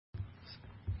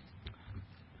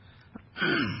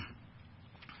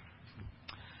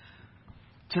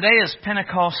Today is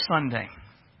Pentecost Sunday.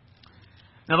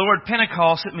 Now the word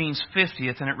Pentecost, it means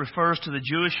 50th, and it refers to the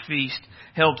Jewish feast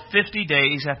held 50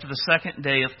 days after the second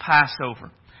day of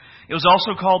Passover. It was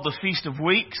also called the Feast of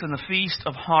Weeks and the Feast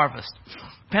of Harvest.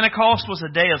 Pentecost was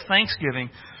a day of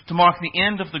thanksgiving to mark the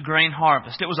end of the grain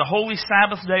harvest. It was a holy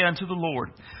Sabbath day unto the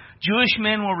Lord. Jewish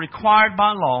men were required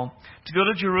by law to go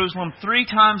to Jerusalem 3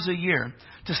 times a year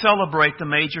to celebrate the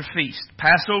major feast.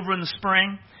 Passover in the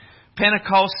spring,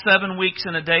 Pentecost 7 weeks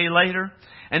and a day later,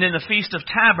 and then the Feast of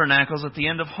Tabernacles at the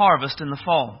end of harvest in the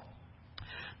fall.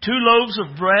 2 loaves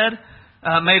of bread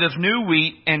made of new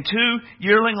wheat and 2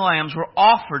 yearling lambs were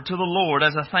offered to the Lord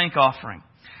as a thank offering.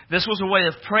 This was a way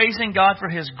of praising God for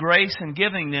His grace and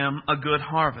giving them a good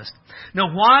harvest.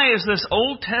 Now, why is this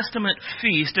Old Testament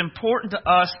feast important to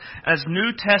us as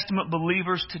New Testament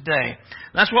believers today?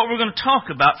 That's what we're going to talk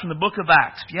about from the book of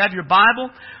Acts. If you have your Bible,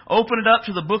 open it up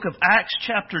to the book of Acts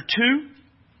chapter 2.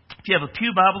 If you have a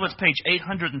pew Bible, that's page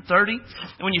 830. And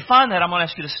when you find that, I'm going to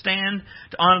ask you to stand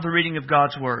to honor the reading of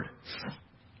God's Word.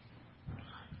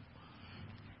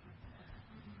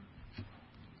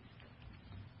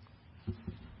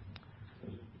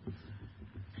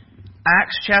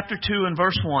 Acts chapter 2 and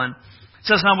verse 1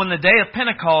 says, Now when the day of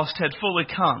Pentecost had fully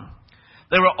come,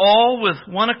 they were all with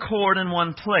one accord in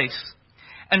one place.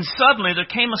 And suddenly there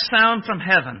came a sound from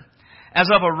heaven, as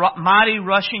of a mighty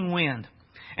rushing wind,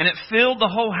 and it filled the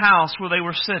whole house where they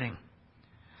were sitting.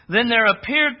 Then there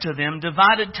appeared to them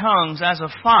divided tongues as of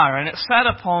fire, and it sat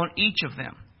upon each of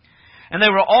them. And they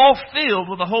were all filled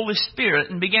with the Holy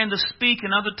Spirit, and began to speak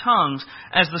in other tongues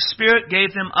as the Spirit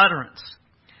gave them utterance.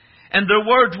 And there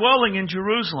were dwelling in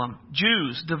Jerusalem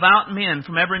Jews, devout men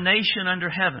from every nation under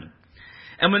heaven.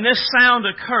 And when this sound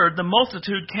occurred, the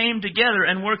multitude came together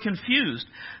and were confused,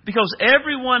 because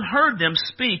everyone heard them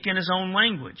speak in his own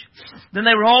language. Then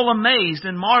they were all amazed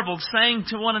and marveled, saying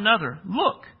to one another,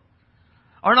 Look,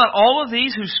 are not all of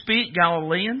these who speak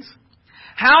Galileans?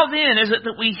 How then is it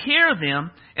that we hear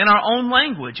them in our own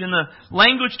language, in the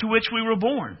language to which we were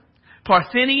born?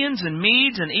 Parthians and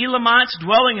Medes and Elamites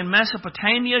dwelling in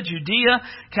Mesopotamia, Judea,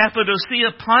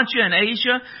 Cappadocia, Pontia and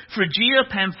Asia, Phrygia,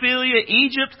 Pamphylia,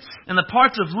 Egypt, and the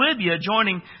parts of Libya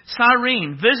joining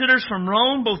Cyrene, visitors from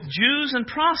Rome, both Jews and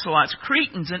proselytes,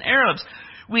 Cretans and Arabs.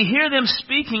 We hear them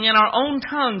speaking in our own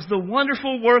tongues the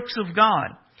wonderful works of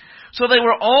God. So they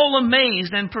were all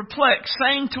amazed and perplexed,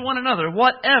 saying to one another,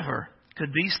 Whatever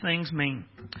could these things mean?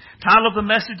 Title of the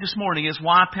message this morning is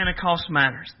Why Pentecost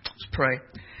Matters. Let's pray.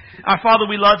 Our Father,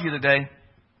 we love you today.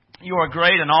 You are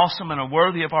great and awesome and are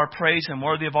worthy of our praise and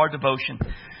worthy of our devotion.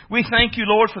 We thank you,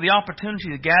 Lord, for the opportunity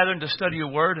to gather and to study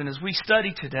your word. And as we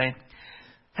study today,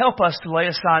 help us to lay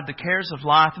aside the cares of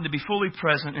life and to be fully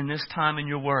present in this time in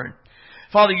your word.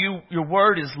 Father, your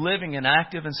word is living and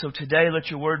active, and so today let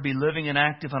your word be living and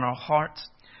active in our hearts.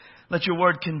 Let your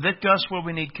word convict us where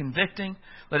we need convicting.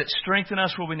 Let it strengthen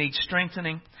us where we need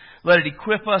strengthening. Let it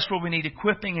equip us where we need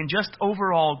equipping. And just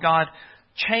overall, God,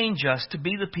 change us to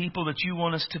be the people that you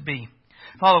want us to be.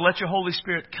 Father, let your Holy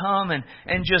Spirit come and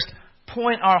just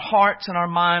point our hearts and our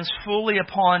minds fully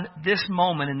upon this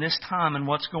moment and this time and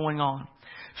what's going on.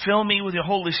 Fill me with your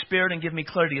Holy Spirit and give me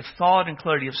clarity of thought and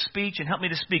clarity of speech, and help me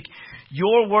to speak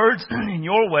your words in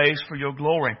your ways for your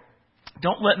glory.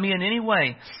 Don't let me in any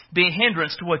way be a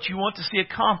hindrance to what you want to see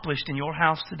accomplished in your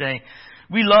house today.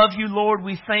 We love you, Lord.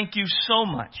 We thank you so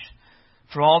much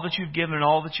for all that you've given and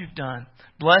all that you've done.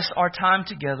 Bless our time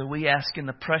together, we ask in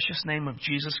the precious name of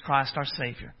Jesus Christ, our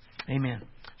Savior. Amen.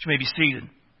 You may be seated.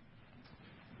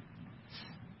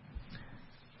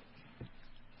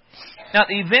 Now,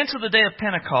 the events of the day of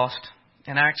Pentecost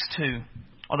in Acts 2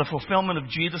 are the fulfillment of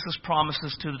Jesus'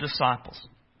 promises to the disciples.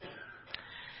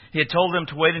 He had told them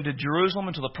to wait into Jerusalem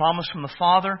until the promise from the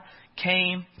Father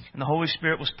came and the Holy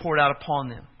Spirit was poured out upon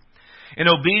them. In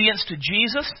obedience to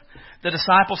Jesus, the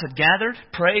disciples had gathered,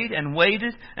 prayed, and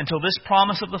waited until this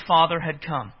promise of the Father had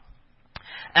come.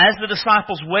 As the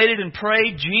disciples waited and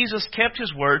prayed, Jesus kept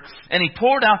His word, and He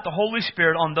poured out the Holy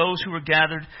Spirit on those who were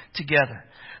gathered together.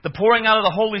 The pouring out of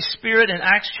the Holy Spirit in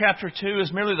Acts chapter 2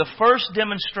 is merely the first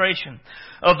demonstration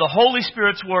of the Holy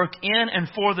Spirit's work in and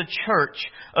for the church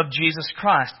of Jesus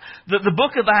Christ. The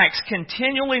book of Acts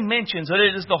continually mentions that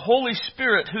it is the Holy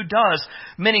Spirit who does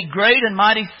many great and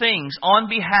mighty things on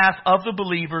behalf of the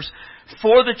believers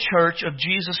for the church of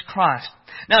Jesus Christ.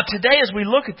 Now today as we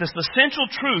look at this, the central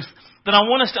truth that I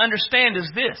want us to understand is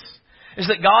this, is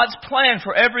that God's plan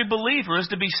for every believer is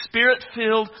to be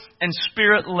Spirit-filled and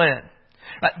Spirit-led.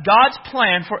 God's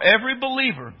plan for every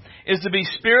believer is to be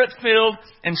Spirit-filled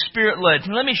and Spirit-led.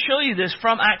 And let me show you this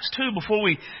from Acts 2 before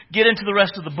we get into the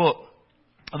rest of the book.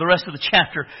 the rest of the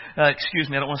chapter. Excuse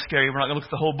me, I don't want to scare you. We're not going to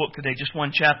look at the whole book today, just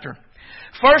one chapter.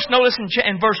 First, notice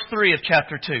in verse 3 of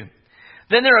chapter 2.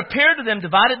 Then there appeared to them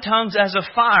divided tongues as of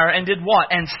fire, and did what?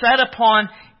 And sat upon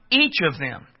each of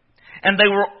them. And they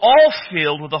were all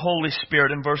filled with the Holy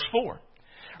Spirit in verse 4.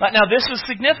 Right, now this is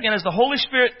significant. As the Holy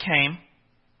Spirit came,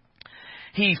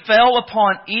 He fell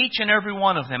upon each and every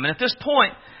one of them. And at this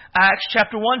point, Acts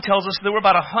chapter 1 tells us there were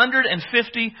about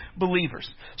 150 believers.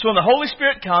 So when the Holy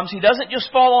Spirit comes, He doesn't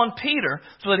just fall on Peter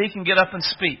so that he can get up and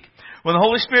speak. When the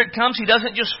Holy Spirit comes, He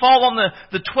doesn't just fall on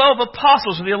the 12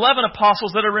 apostles or the 11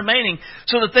 apostles that are remaining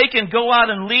so that they can go out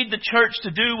and lead the church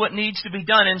to do what needs to be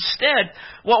done. Instead,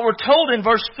 what we're told in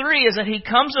verse 3 is that He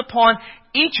comes upon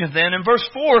each of them. In verse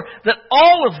 4, that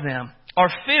all of them are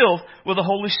filled with the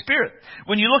Holy Spirit.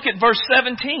 When you look at verse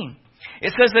 17,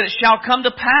 it says that it shall come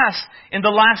to pass in the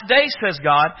last days, says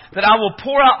God, that I will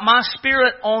pour out my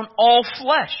Spirit on all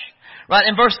flesh. Right,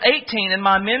 in verse 18, and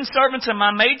my men servants and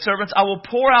my maid servants, I will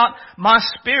pour out my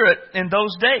Spirit in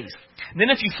those days. And then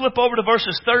if you flip over to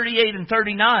verses 38 and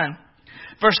 39,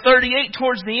 verse 38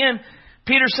 towards the end,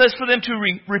 Peter says for them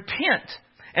to repent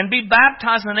and be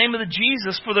baptized in the name of the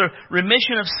Jesus for the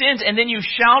remission of sins, and then you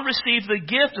shall receive the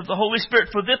gift of the Holy Spirit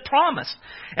for this promise.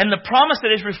 And the promise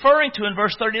that is referring to in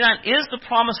verse 39 is the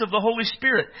promise of the Holy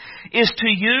Spirit, is to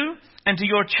you and to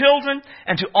your children,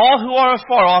 and to all who are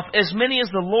afar off, as many as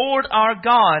the Lord our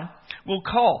God will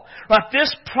call. Right,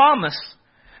 this promise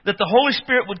that the Holy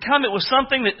Spirit would come, it was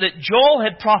something that Joel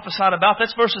had prophesied about.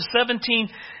 That's verses 17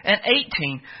 and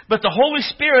 18. But the Holy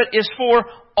Spirit is for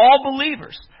all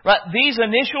believers. Right? These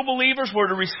initial believers were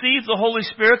to receive the Holy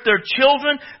Spirit. Their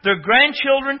children, their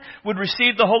grandchildren would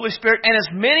receive the Holy Spirit. And as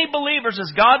many believers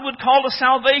as God would call to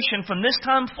salvation from this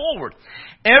time forward,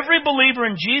 every believer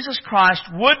in Jesus Christ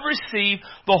would receive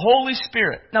the Holy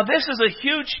Spirit. Now this is a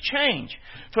huge change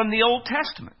from the Old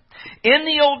Testament. In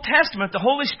the Old Testament, the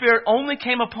Holy Spirit only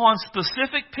came upon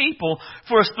specific people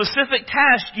for a specific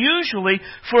task, usually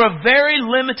for a very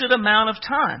limited amount of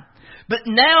time. But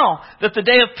now that the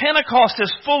day of Pentecost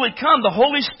has fully come, the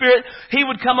Holy Spirit, He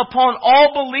would come upon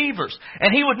all believers.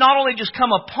 And He would not only just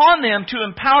come upon them to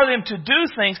empower them to do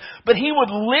things, but He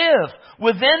would live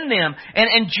within them.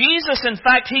 And Jesus, in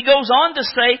fact, He goes on to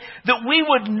say that we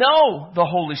would know the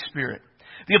Holy Spirit.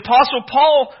 The Apostle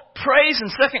Paul prays in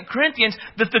 2 Corinthians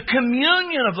that the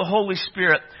communion of the Holy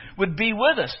Spirit would be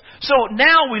with us. So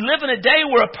now we live in a day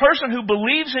where a person who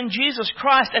believes in Jesus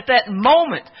Christ at that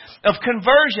moment of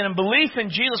conversion and belief in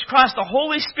Jesus Christ, the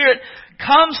Holy Spirit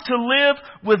comes to live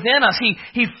within us.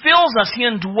 He fills us. He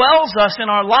indwells us in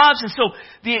our lives. And so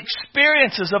the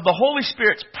experiences of the Holy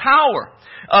Spirit's power,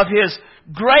 of His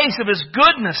grace, of His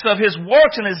goodness, of His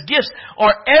works and His gifts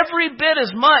are every bit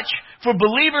as much for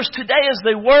believers today as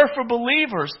they were for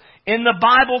believers in the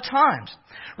Bible times.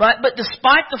 Right? But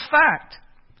despite the fact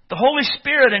the Holy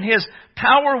Spirit and His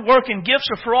power, work, and gifts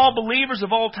are for all believers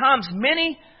of all times,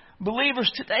 many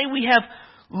believers today, we have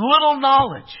little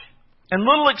knowledge and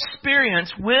little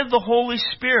experience with the Holy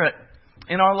Spirit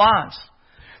in our lives.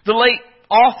 The late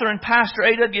author and pastor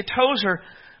A.W. Tozer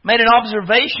made an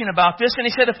observation about this, and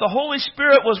he said if the Holy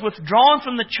Spirit was withdrawn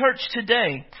from the church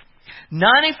today,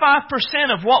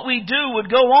 95% of what we do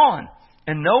would go on,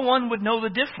 and no one would know the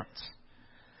difference.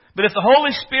 But if the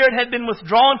Holy Spirit had been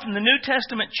withdrawn from the New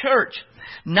Testament church,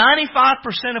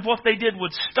 95% of what they did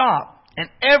would stop, and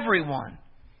everyone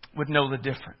would know the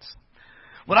difference.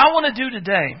 What I want to do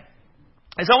today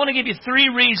is I want to give you 3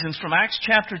 reasons from Acts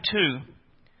chapter 2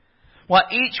 why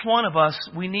each one of us,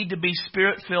 we need to be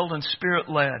Spirit-filled and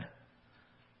Spirit-led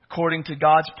according to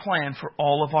God's plan for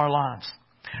all of our lives.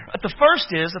 But the first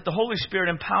is that the Holy Spirit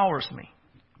empowers me.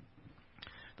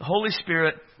 The Holy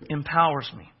Spirit empowers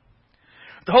me.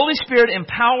 The Holy Spirit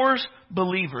empowers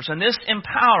believers, and this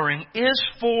empowering is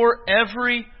for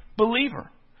every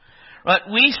believer. Right?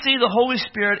 We see the Holy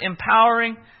Spirit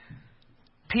empowering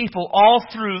people all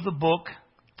through the book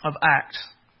of Acts,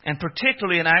 and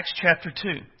particularly in Acts chapter 2.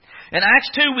 In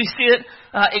Acts 2, we see it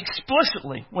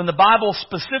explicitly when the Bible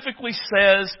specifically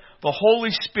says the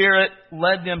Holy Spirit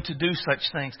led them to do such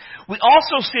things. We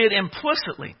also see it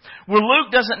implicitly, where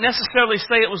Luke doesn't necessarily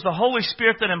say it was the Holy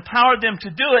Spirit that empowered them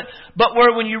to do it, but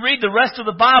where when you read the rest of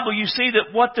the Bible, you see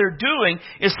that what they're doing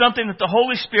is something that the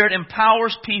Holy Spirit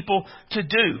empowers people to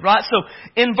do. Right? So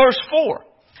in verse 4,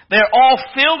 they're all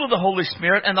filled with the Holy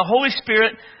Spirit, and the Holy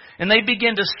Spirit, and they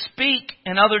begin to speak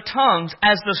in other tongues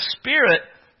as the Spirit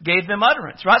gave them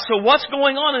utterance, right? So what's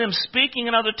going on in them speaking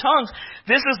in other tongues?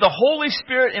 This is the Holy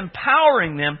Spirit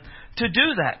empowering them to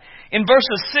do that. In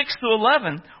verses 6 through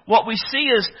 11, what we see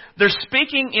is they're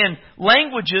speaking in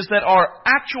languages that are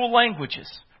actual languages,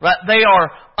 Right? They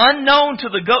are unknown to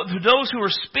those who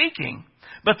are speaking,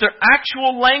 but they're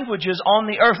actual languages on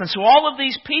the earth. And so all of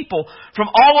these people from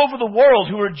all over the world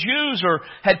who are Jews or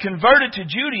had converted to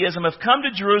Judaism have come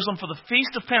to Jerusalem for the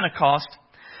Feast of Pentecost.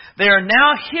 They are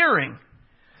now hearing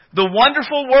the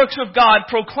wonderful works of God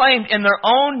proclaimed in their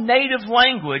own native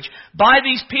language by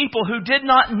these people who did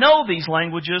not know these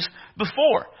languages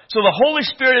before. So the Holy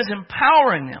Spirit is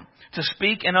empowering them to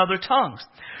speak in other tongues.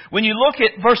 When you look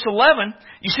at verse 11,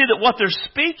 you see that what they're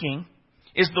speaking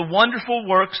is the wonderful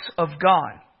works of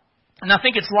God. And I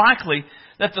think it's likely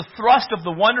that the thrust of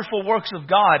the wonderful works of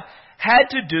God had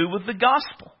to do with the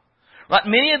gospel. Right?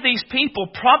 Many of these people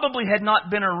probably had not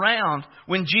been around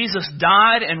when Jesus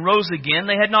died and rose again.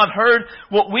 They had not heard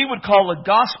what we would call a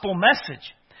gospel message.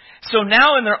 So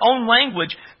now in their own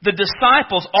language, the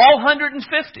disciples, all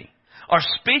 150, are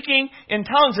speaking in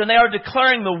tongues and they are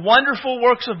declaring the wonderful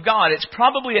works of God. It's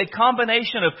probably a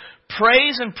combination of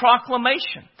praise and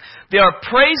proclamation. They are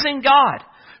praising God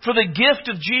for the gift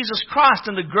of Jesus Christ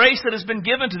and the grace that has been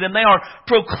given to them. They are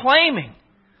proclaiming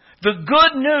the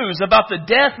good news about the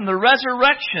death and the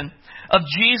resurrection of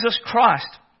Jesus Christ.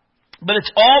 But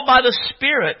it's all by the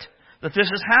Spirit that this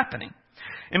is happening.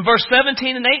 In verse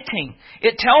 17 and 18,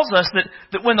 it tells us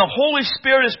that when the Holy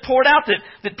Spirit is poured out,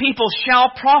 that people shall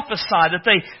prophesy, that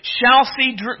they shall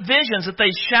see visions, that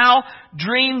they shall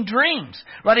dream dreams.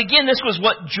 Right? Again, this was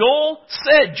what Joel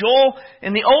said. Joel,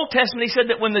 in the Old Testament, he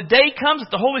said that when the day comes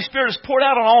that the Holy Spirit is poured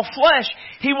out on all flesh,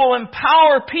 He will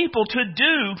empower people to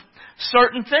do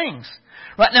certain things.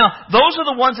 Right now, those are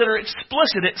the ones that are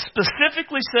explicit. It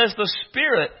specifically says the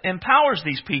Spirit empowers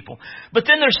these people. But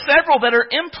then there's several that are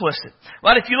implicit.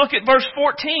 Right? If you look at verse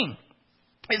 14,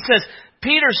 it says,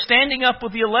 Peter standing up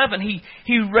with the 11,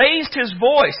 he raised his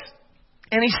voice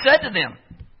and he said to them,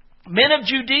 Men of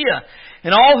Judea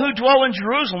and all who dwell in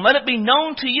Jerusalem, let it be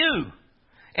known to you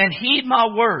and heed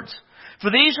my words. For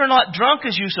these are not drunk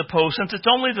as you suppose, since it's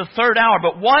only the third hour.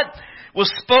 But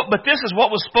this is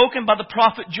what was spoken by the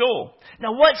prophet Joel.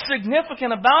 Now what's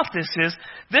significant about this is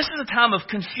a time of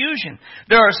confusion.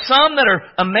 There are some that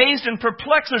are amazed and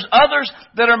perplexed. There's others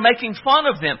that are making fun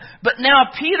of them. But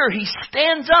now Peter, he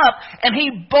stands up and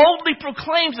he boldly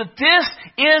proclaims that this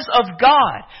is of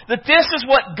God. That this is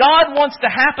what God wants to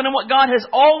happen and what God has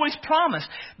always promised.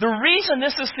 The reason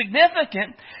this is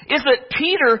significant is that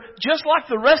Peter, just like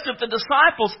the rest of the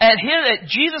disciples, at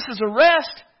Jesus'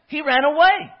 arrest, he ran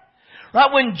away. Right?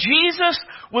 When Jesus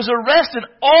was arrested,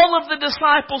 all of the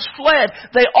disciples fled.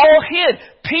 They all hid.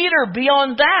 Peter,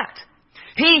 beyond that,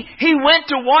 he went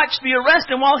to watch the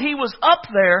arrest, and while he was up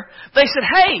there, they said,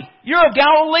 Hey, you're a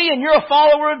Galilean, you're a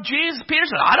follower of Jesus. Peter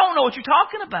said, I don't know what you're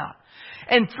talking about.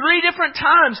 And 3 different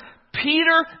times,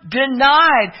 Peter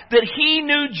denied that he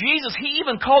knew Jesus. He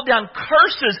even called down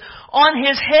curses on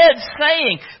his head,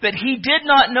 saying that he did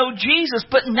not know Jesus.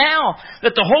 But now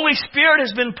that the Holy Spirit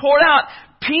has been poured out,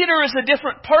 Peter is a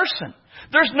different person.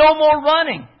 There's no more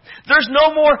running. There's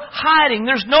no more hiding.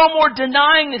 There's no more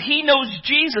denying that he knows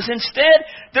Jesus. Instead,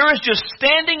 there is just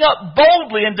standing up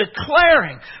boldly and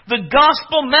declaring the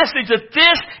gospel message that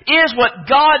this is what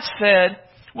God said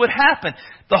would happen.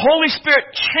 The Holy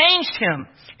Spirit changed him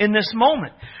in this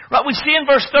moment. Right? We see in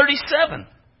verse 37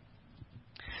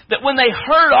 that when they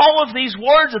heard all of these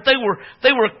words, that they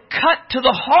were cut to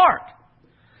the heart.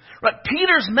 Right?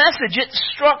 Peter's message, it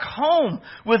struck home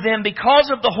with them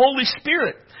because of the Holy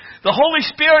Spirit. The Holy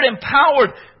Spirit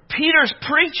empowered Peter's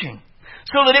preaching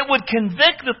so that it would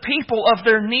convict the people of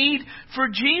their need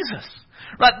for Jesus.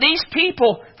 Right? These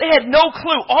people, they had no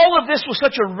clue. All of this was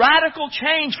such a radical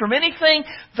change from anything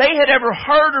they had ever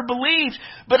heard or believed.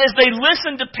 But as they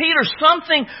listened to Peter,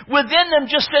 something within them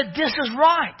just said, this is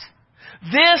right.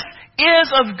 This is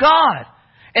of God.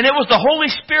 And it was the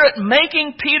Holy Spirit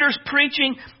making Peter's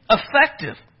preaching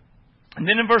effective. And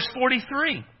then in verse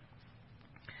 43,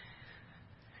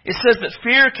 it says that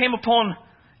fear came upon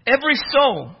every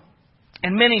soul,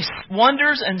 and many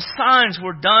wonders and signs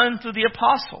were done through the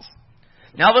apostles.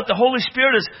 Now that the Holy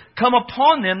Spirit has come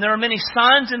upon them, there are many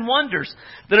signs and wonders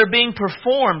that are being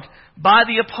performed by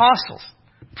the apostles.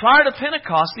 Prior to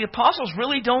Pentecost, the apostles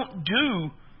really don't do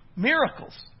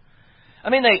miracles. I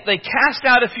mean, they cast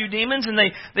out a few demons and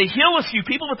they heal a few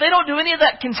people, but they don't do any of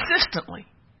that consistently.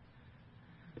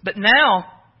 But now,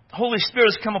 the Holy Spirit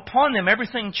has come upon them.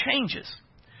 Everything changes.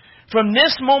 From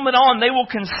this moment on, they will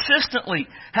consistently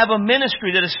have a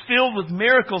ministry that is filled with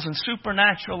miracles and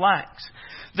supernatural acts.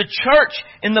 The church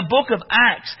in the book of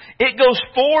Acts, it goes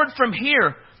forward from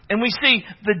here And we see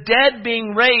the dead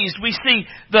being raised. We see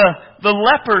the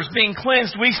lepers being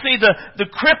cleansed. We see the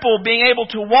cripple being able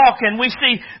to walk. And we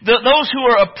see those who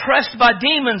are oppressed by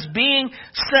demons being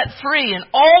set free. And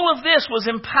all of this was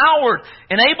empowered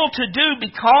and able to do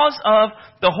because of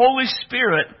the Holy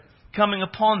Spirit coming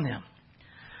upon them.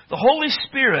 The Holy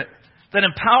Spirit that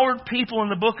empowered people in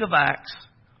the book of Acts,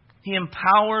 He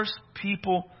empowers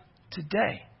people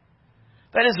today.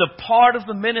 That is a part of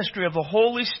the ministry of the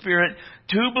Holy Spirit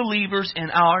to believers in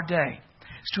our day.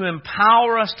 It's to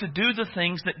empower us to do the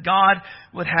things that God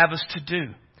would have us to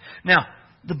do. Now,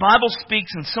 the Bible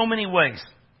speaks in so many ways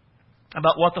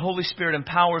about what the Holy Spirit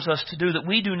empowers us to do that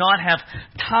we do not have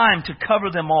time to cover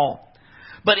them all.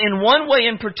 But in one way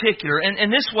in particular,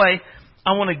 and this way,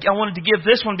 I wanted to give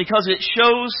this one because it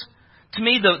shows to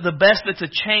me the best that's a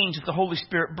change that the Holy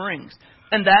Spirit brings.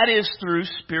 And that is through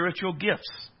spiritual gifts.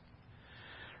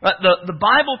 The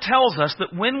Bible tells us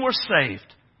that when we're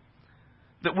saved,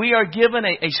 that we are given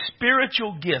a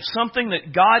spiritual gift, something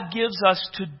that God gives us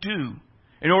to do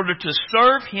in order to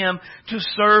serve Him, to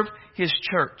serve His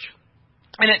church.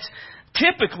 And it's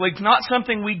typically not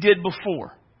something we did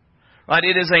before. Right?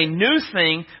 It is a new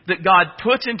thing that God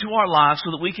puts into our lives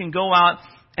so that we can go out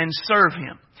and serve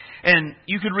Him. And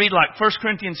you could read like 1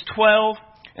 Corinthians 12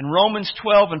 and Romans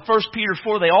 12 and 1 Peter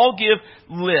 4. They all give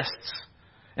lists.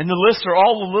 And the lists are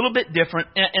all a little bit different.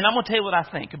 And I'm going to tell you what I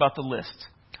think about the lists.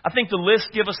 I think the lists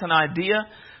give us an idea,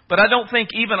 but I don't think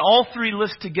even all three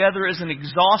lists together is an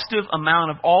exhaustive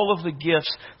amount of all of the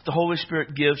gifts the Holy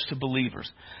Spirit gives to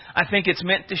believers. I think it's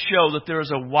meant to show that there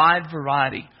is a wide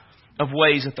variety of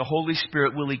ways that the Holy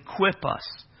Spirit will equip us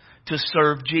to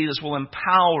serve Jesus, will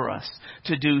empower us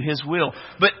to do His will.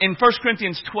 But in 1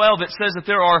 Corinthians 12, it says that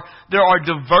there are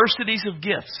diversities of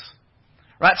gifts.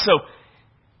 Right? So,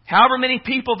 however many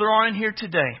people there are in here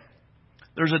today,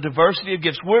 there's a diversity of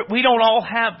gifts. We don't all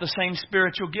have the same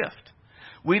spiritual gift.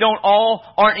 We don't all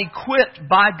aren't equipped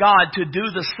by God to do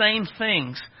the same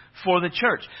things for the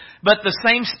church. But the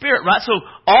same Spirit, right? So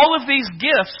all of these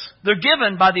gifts, they're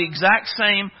given by the exact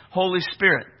same Holy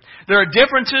Spirit. There are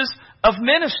differences of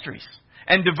ministries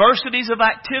and diversities of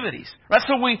activities. Right?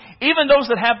 So even those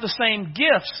that have the same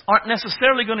gifts aren't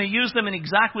necessarily going to use them in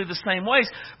exactly the same ways,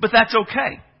 but that's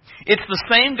okay. It's the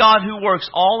same God who works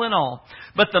all in all.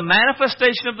 But the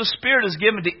manifestation of the Spirit is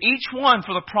given to each one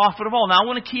for the profit of all. Now I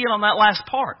want to key in on that last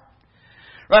part.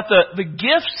 Right? The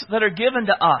gifts that are given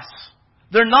to us,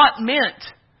 they're not meant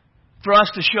for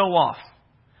us to show off.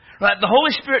 Right? The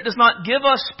Holy Spirit does not give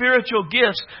us spiritual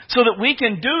gifts so that we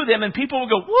can do them and people will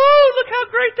go, whoa, look how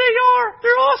great they are.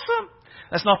 They're awesome.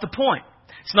 That's not the point.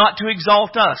 It's not to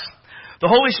exalt us. The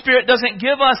Holy Spirit doesn't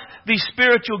give us these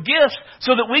spiritual gifts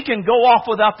so that we can go off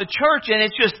without the church and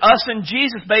it's just us and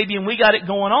Jesus, baby, and we got it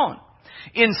going on.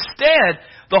 Instead,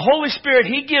 the Holy Spirit,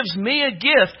 He gives me a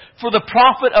gift for the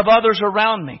profit of others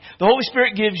around me. The Holy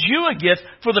Spirit gives you a gift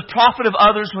for the profit of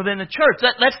others within the church.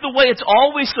 That's the way it's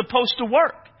always supposed to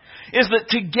work. Is that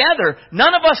together,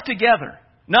 none of us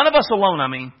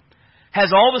alone, has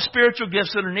all the spiritual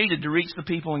gifts that are needed to reach the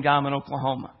people in Guymon,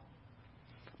 Oklahoma.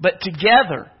 But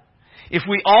together, if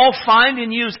we all find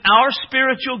and use our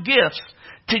spiritual gifts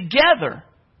together,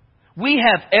 we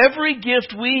have every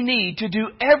gift we need to do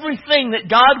everything that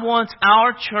God wants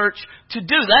our church to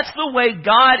do. That's the way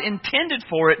God intended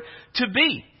for it to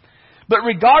be. But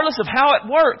regardless of how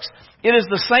it works, it is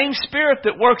the same Spirit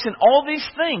that works in all these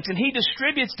things, and He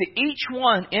distributes to each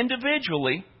one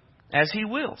individually as He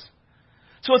wills.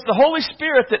 So it's the Holy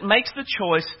Spirit that makes the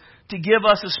choice to give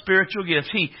us a spiritual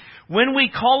gift. When we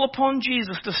call upon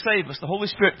Jesus to save us, the Holy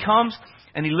Spirit comes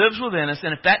and He lives within us,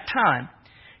 and at that time,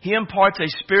 He imparts a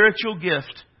spiritual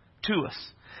gift to us.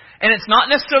 And it's not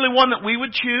necessarily one that we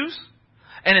would choose,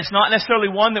 and it's not necessarily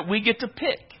one that we get to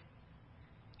pick.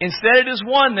 Instead, it is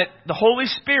one that the Holy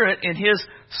Spirit, in His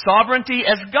sovereignty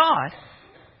as God,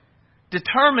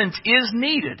 determines is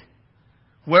needed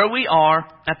where we are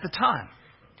at the time.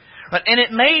 Right? And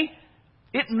it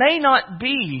may not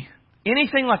be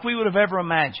anything like we would have ever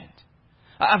imagined.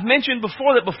 I've mentioned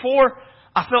before that before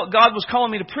I felt God was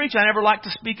calling me to preach, I never liked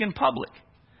to speak in public.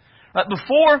 Right?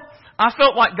 Before I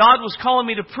felt like God was calling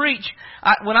me to preach,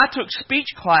 when I took speech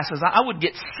classes, I would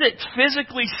get sick,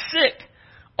 physically sick,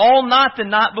 all night the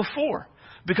night before.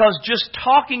 Because just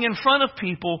talking in front of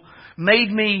people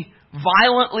made me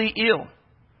violently ill.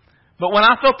 But when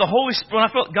I felt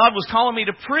God was calling me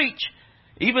to preach,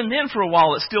 even then for a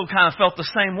while it still kind of felt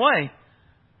the same way.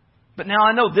 But now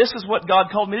I know this is what God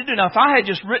called me to do. Now if I had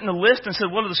just written a list and said,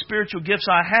 what are the spiritual gifts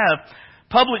I have?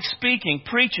 Public speaking,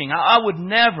 preaching, I would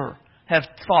never have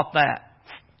thought that.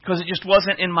 Because it just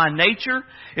wasn't in my nature.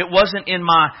 It wasn't in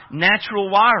my natural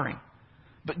wiring.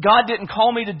 But God didn't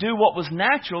call me to do what was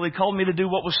natural. He called me to do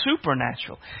what was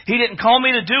supernatural. He didn't call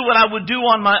me to do what I would do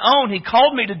on my own. He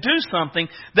called me to do something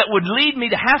that would lead me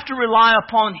to have to rely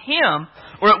upon Him,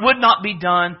 or it would not be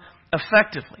done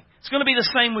effectively. It's going to be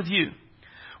the same with you.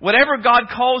 Whatever God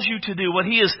calls you to do, what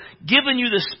He has given you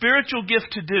the spiritual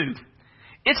gift to do,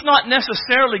 it's not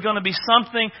necessarily going to be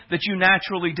something that you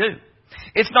naturally do.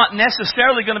 It's not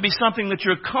necessarily going to be something that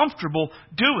you're comfortable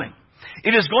doing.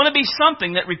 It is going to be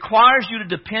something that requires you to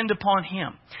depend upon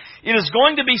Him. It is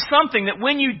going to be something that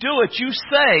when you do it, you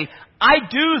say, I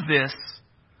do this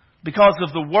because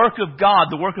of the work of God,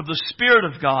 the work of the Spirit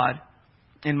of God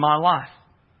in my life.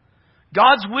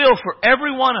 God's will for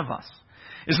every one of us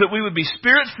is that we would be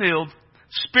Spirit-filled,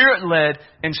 Spirit-led,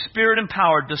 and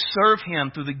Spirit-empowered to serve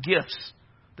Him through the gifts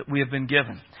that we have been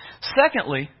given.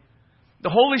 Secondly, the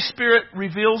Holy Spirit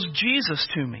reveals Jesus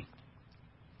to me.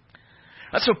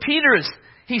 So Peter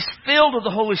he's filled with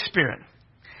the Holy Spirit.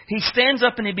 He stands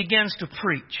up and he begins to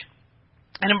preach.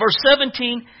 And in verse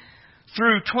 17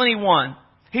 through 21,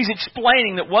 he's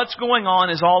explaining that what's going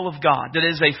on is all of God. That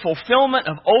it is a fulfillment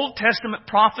of Old Testament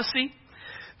prophecy,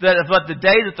 that about the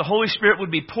day that the Holy Spirit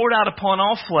would be poured out upon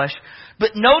all flesh.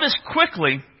 But notice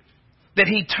quickly that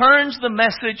he turns the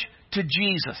message to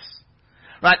Jesus.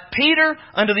 Right? Peter,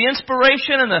 under the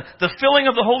inspiration and the filling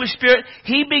of the Holy Spirit,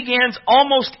 he begins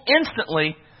almost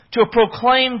instantly to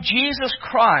proclaim Jesus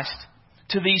Christ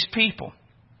to these people.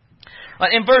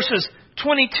 Right? In verses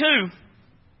 22,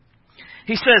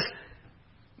 he says,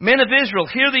 Men of Israel,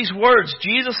 hear these words,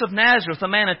 Jesus of Nazareth, a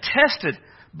man attested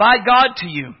by God to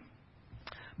you,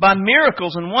 by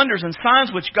miracles and wonders and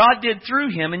signs which God did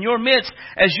through Him in your midst,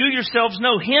 as you yourselves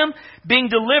know, Him being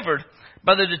delivered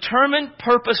by the determined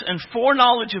purpose and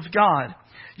foreknowledge of God,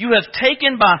 you have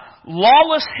taken by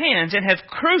lawless hands and have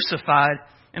crucified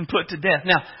and put to death.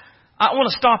 Now, I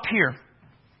want to stop here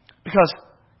because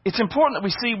it's important that we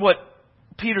see what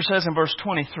Peter says in verse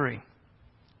 23.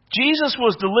 Jesus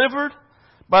was delivered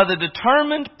by the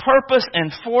determined purpose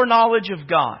and foreknowledge of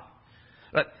God.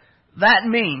 But that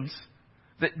means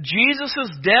that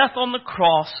Jesus' death on the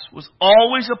cross was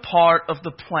always a part of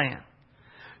the plan.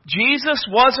 Jesus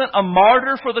wasn't a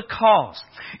martyr for the cause.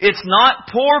 It's not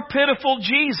poor, pitiful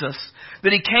Jesus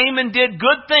that He came and did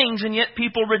good things and yet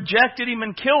people rejected Him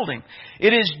and killed Him.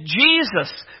 It is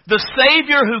Jesus, the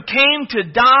Savior, who came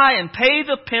to die and pay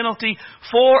the penalty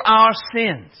for our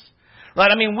sins.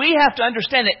 Right? I mean, we have to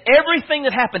understand that everything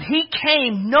that happened, He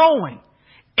came knowing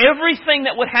everything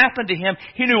that would happen to Him.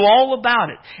 He knew all about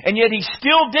it. And yet He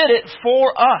still did it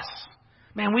for us.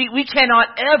 Man, we cannot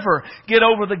ever get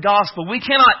over the gospel. We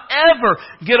cannot ever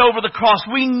get over the cross.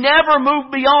 We never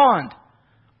move beyond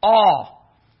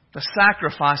the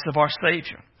sacrifice of our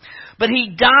Savior. But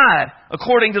He died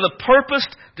according to the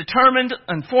purposed, determined,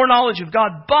 and foreknowledge of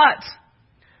God, but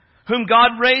whom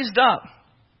God raised up,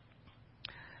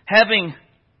 having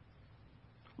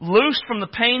loosed from the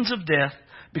pains of death,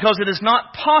 because it is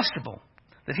not possible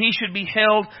that He should be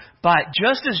held by it.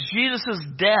 Just as Jesus'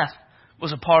 death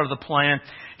was a part of the plan,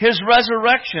 His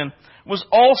resurrection was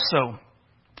also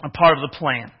a part of the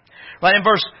plan. Right, in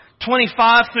verse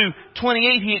 25 through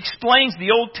 28, he explains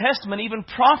the Old Testament even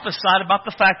prophesied about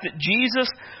the fact that Jesus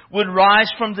would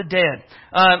rise from the dead.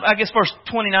 I guess verse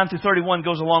 29 through 31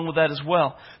 goes along with that as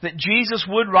well. That Jesus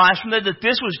would rise from the dead, that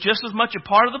this was just as much a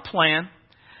part of the plan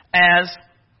as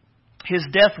His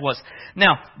death was.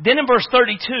 Now, then in verse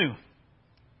 32,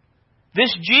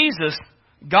 this Jesus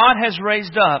God has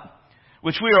raised up,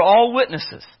 which we are all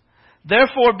witnesses.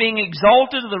 Therefore, being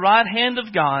exalted to the right hand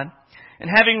of God, and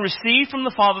having received from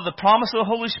the Father the promise of the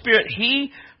Holy Spirit,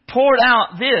 He poured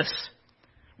out this,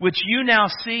 which you now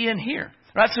see and hear.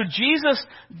 Right? So Jesus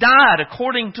died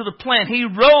according to the plan. He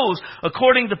rose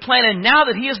according to the plan. And now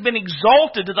that He has been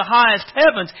exalted to the highest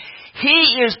heavens,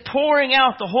 He is pouring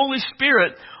out the Holy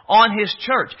Spirit on His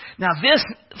church. Now this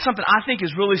is something I think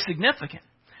is really significant.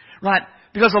 Right?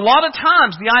 Because a lot of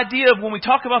times the idea of when we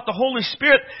talk about the Holy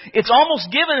Spirit, it's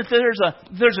almost given that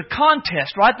there's a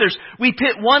contest, right? We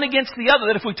pit one against the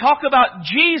other. That if we talk about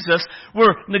Jesus,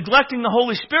 we're neglecting the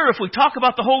Holy Spirit. If we talk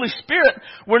about the Holy Spirit,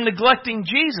 we're neglecting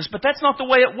Jesus. But that's not the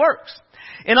way it works.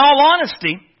 In all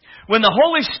honesty, when the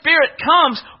Holy Spirit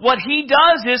comes, what He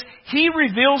does is He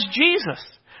reveals Jesus.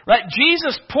 Right?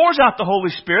 Jesus pours out the Holy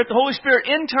Spirit. The Holy Spirit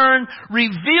in turn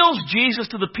reveals Jesus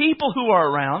to the people who are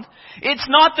around.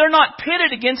 They're not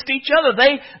pitted against each other.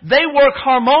 They work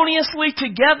harmoniously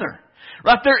together.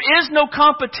 Right? There is no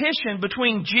competition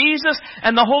between Jesus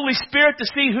and the Holy Spirit to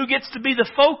see who gets to be the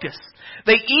focus.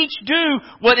 They each do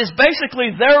what is basically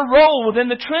their role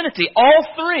within the Trinity. All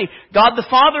three, God the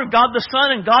Father, God the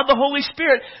Son, and God the Holy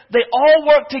Spirit, they all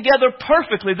work together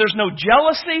perfectly. There's no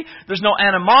jealousy. There's no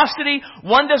animosity.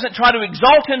 One doesn't try to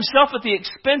exalt himself at the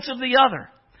expense of the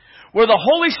other. Where the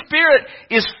Holy Spirit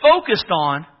is focused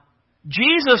on,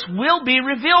 Jesus will be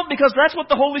revealed, because that's what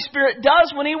the Holy Spirit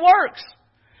does when He works.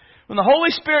 When the Holy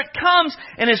Spirit comes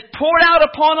and is poured out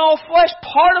upon all flesh,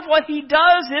 part of what He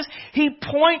does is He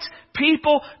points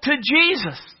people to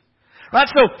Jesus. Right?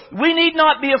 So we need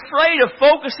not be afraid of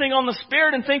focusing on the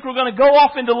Spirit and think we're going to go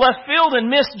off into left field and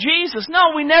miss Jesus.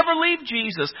 No, we never leave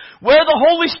Jesus. Where the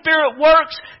Holy Spirit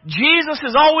works, Jesus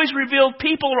is always revealed.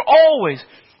 People are always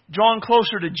drawn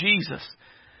closer to Jesus.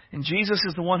 And Jesus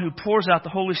is the one who pours out the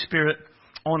Holy Spirit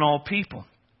on all people.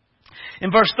 In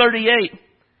verse 38, it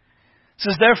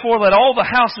says, "Therefore let all the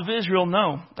house of Israel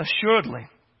know assuredly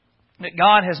that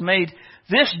God has made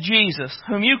this Jesus,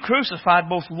 whom you crucified,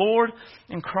 both Lord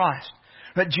and Christ."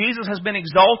 That Jesus has been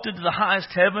exalted to the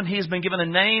highest heaven. He has been given a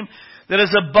name that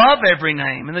is above every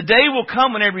name. And the day will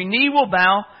come when every knee will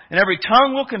bow and every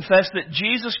tongue will confess that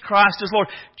Jesus Christ is Lord.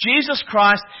 Jesus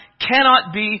Christ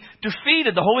cannot be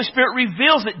defeated. The Holy Spirit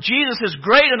reveals that Jesus is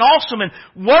great and awesome and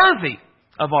worthy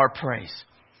of our praise.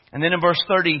 And then in verse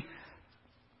 36,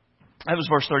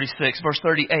 verse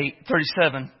 38,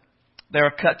 37, they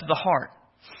are cut to the heart.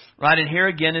 Right? And here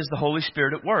again is the Holy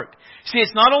Spirit at work. See,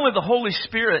 it's not only the Holy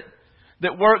Spirit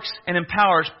that works and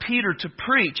empowers Peter to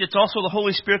preach. It's also the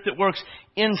Holy Spirit that works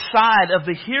inside of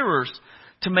the hearers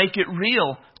to make it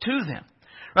real to them.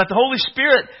 Right? The Holy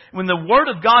Spirit, when the Word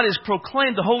of God is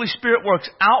proclaimed, the Holy Spirit works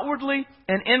outwardly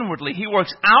and inwardly. He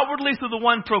works outwardly through the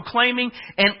one proclaiming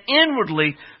and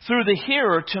inwardly through the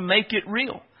hearer to make it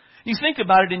real. You think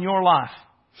about it in your life.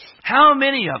 How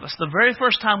many of us, the very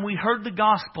first time we heard the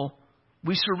gospel,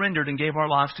 we surrendered and gave our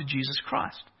lives to Jesus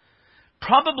Christ?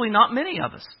 Probably not many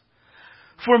of us.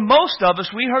 For most of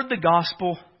us, we heard the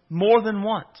gospel more than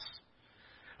once.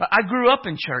 I grew up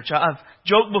in church. I've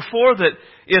joked before that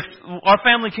if our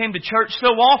family came to church so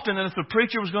often that if the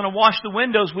preacher was going to wash the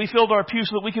windows, we filled our pews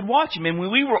so that we could watch him. And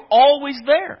we were always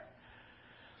there.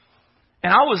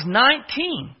 And I was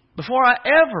 19 before I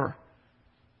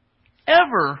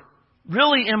ever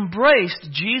really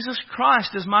embraced Jesus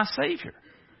Christ as my Savior.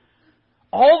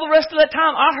 All the rest of that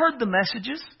time, I heard the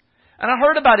messages. And I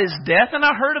heard about His death, and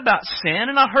I heard about sin,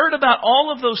 and I heard about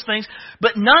all of those things,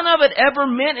 but none of it ever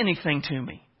meant anything to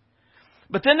me.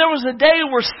 But then there was a day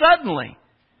where suddenly,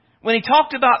 when He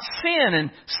talked about sin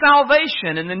and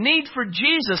salvation and the need for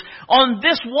Jesus, on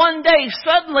this one day,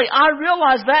 suddenly I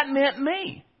realized that meant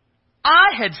me.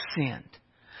 I had sinned.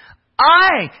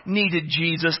 I needed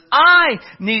Jesus. I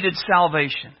needed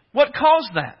salvation. What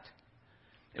caused that?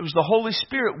 It was the Holy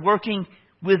Spirit working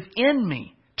within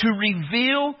me to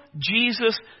reveal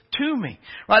Jesus to me.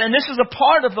 Right? And this is a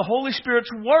part of the Holy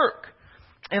Spirit's work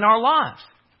in our lives.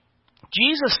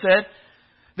 Jesus said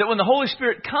that when the Holy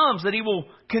Spirit comes, that He will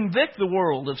convict the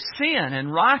world of sin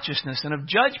and righteousness and of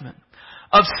judgment.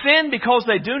 Of sin because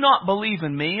they do not believe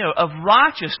in me. Of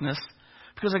righteousness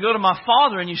because I go to my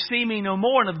Father and you see me no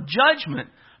more. And of judgment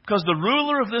because the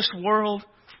ruler of this world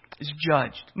is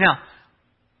judged. Now,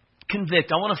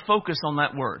 convict. I want to focus on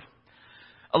that word.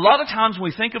 A lot of times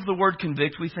when we think of the word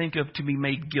convict, we think of to be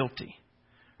made guilty.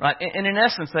 Right? And in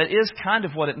essence, that is kind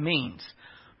of what it means.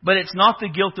 But it's not the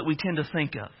guilt that we tend to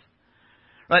think of.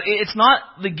 Right? It's not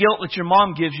the guilt that your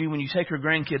mom gives you when you take her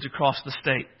grandkids across the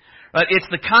state. Right? It's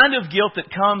the kind of guilt that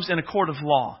comes in a court of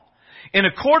law. In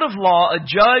a court of law, a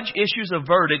judge issues a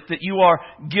verdict that you are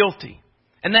guilty.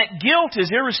 And that guilt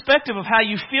is irrespective of how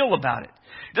you feel about it.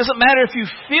 It doesn't matter if you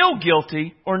feel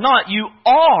guilty or not. You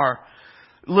are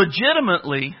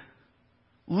legitimately,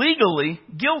 legally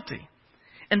guilty.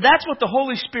 And that's what the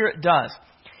Holy Spirit does.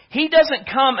 He doesn't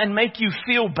come and make you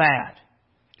feel bad.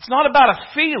 It's not about a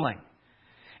feeling.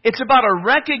 It's about a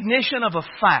recognition of a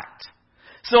fact.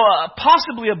 So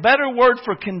possibly a better word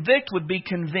for convict would be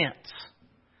convince.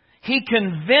 He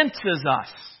convinces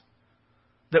us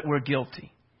that we're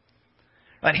guilty.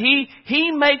 Right?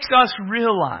 He makes us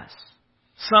realize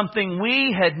something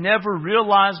we had never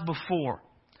realized before.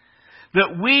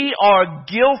 That we are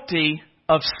guilty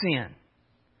of sin.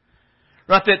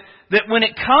 Right? That when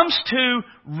it comes to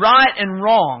right and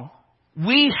wrong,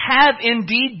 we have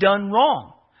indeed done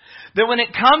wrong. That when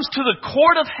it comes to the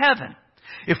court of heaven,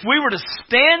 if we were to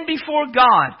stand before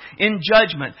God in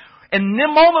judgment, and the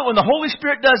moment when the Holy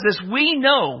Spirit does this, we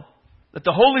know that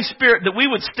the Holy Spirit, that we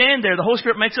would stand there, the Holy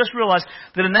Spirit makes us realize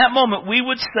that in that moment we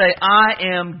would say, I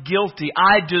am guilty.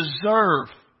 I deserve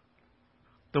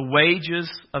the wages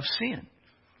of sin.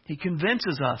 He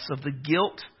convinces us of the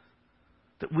guilt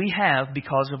that we have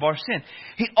because of our sin.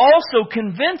 He also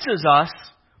convinces us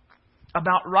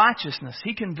about righteousness.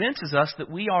 He convinces us that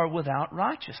we are without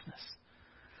righteousness.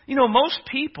 You know, most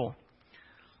people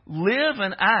live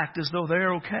and act as though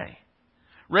they're okay.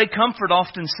 Ray Comfort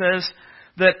often says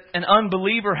that an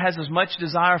unbeliever has as much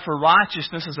desire for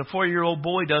righteousness as a 4-year-old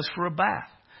boy does for a bath.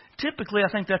 Typically,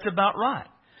 I think that's about right.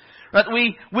 Right?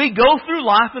 We go through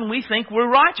life and we think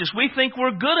we're righteous. We think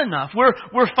we're good enough.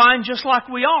 We're fine just like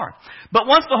we are. But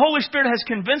once the Holy Spirit has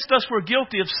convinced us we're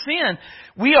guilty of sin,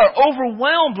 we are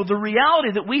overwhelmed with the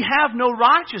reality that we have no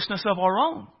righteousness of our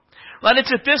own. Right?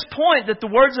 It's at this point that the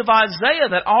words of Isaiah,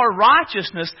 that our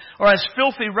righteousness are as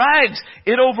filthy rags,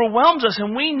 it overwhelms us,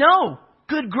 and we know,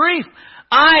 good grief,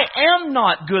 I am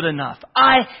not good enough.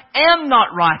 I am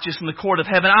not righteous in the court of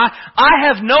heaven. I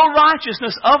have no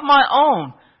righteousness of my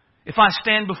own if I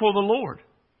stand before the Lord.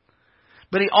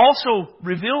 But He also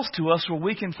reveals to us where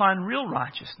we can find real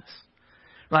righteousness.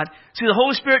 Right? See, the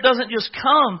Holy Spirit doesn't just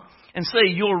come and say,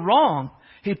 you're wrong.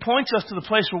 He points us to the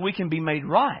place where we can be made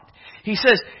right. He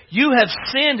says, you have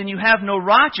sinned and you have no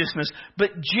righteousness, but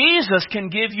Jesus can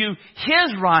give you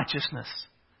His righteousness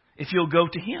if you'll go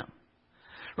to Him.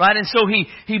 Right? And so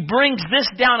He brings this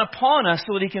down upon us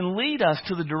so that He can lead us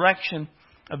to the direction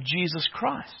of Jesus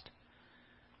Christ.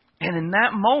 And in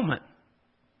that moment,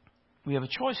 we have a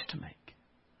choice to make.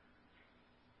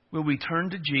 Will we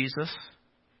turn to Jesus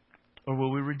or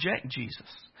will we reject Jesus?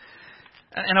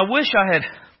 And I wish I had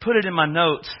put it in my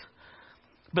notes,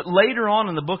 but later on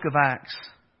in the book of Acts,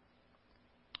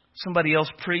 somebody else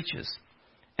preaches,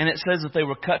 and it says that they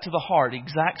were cut to the heart,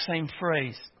 exact same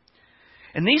phrase.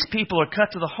 And these people are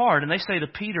cut to the heart, and they say to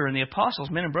Peter and the apostles,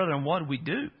 men and brethren, what do we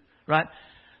do? Right?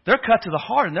 They're cut to the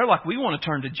heart, and they're like, we want to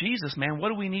turn to Jesus, man. What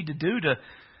do we need to do to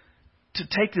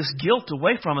take this guilt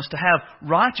away from us, to have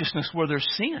righteousness where there's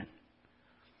sin?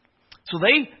 So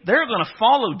they're going to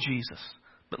follow Jesus.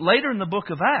 But later in the book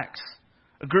of Acts,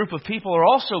 a group of people are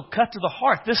also cut to the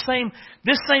heart. This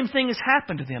same thing has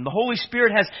happened to them. The Holy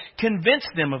Spirit has convinced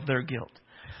them of their guilt.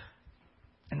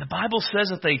 And the Bible says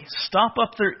that they stop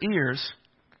up their ears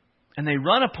and they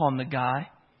run upon the guy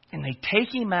and they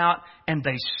take him out and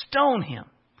they stone him.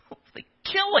 They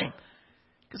kill him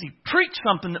because he preached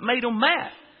something that made them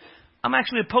mad. I'm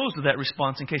actually opposed to that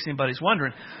response, in case anybody's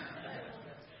wondering.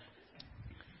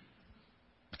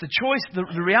 But the choice,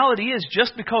 the reality is,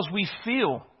 just because we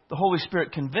feel the Holy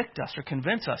Spirit convict us or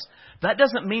convince us, that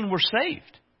doesn't mean we're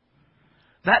saved.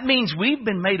 That means we've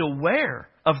been made aware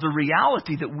of the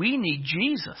reality that we need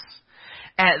Jesus.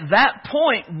 At that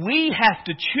point, we have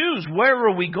to choose, where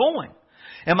are we going?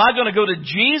 Am I going to go to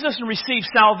Jesus and receive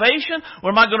salvation, or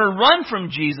am I going to run from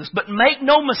Jesus? But make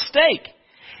no mistake,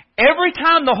 every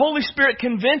time the Holy Spirit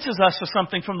convinces us of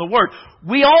something from the Word,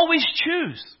 we always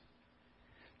choose.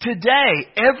 Today,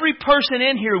 every person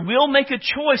in here will make a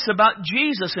choice about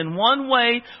Jesus in one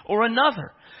way or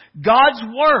another. God's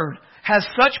Word has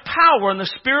such power, and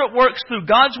the Spirit works through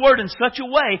God's Word in such a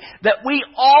way that we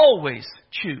always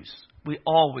choose. We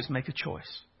always make a choice.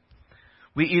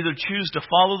 We either choose to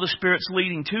follow the Spirit's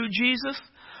leading to Jesus,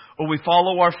 or we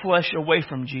follow our flesh away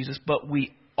from Jesus, but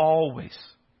we always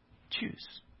choose.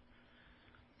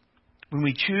 When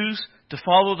we choose to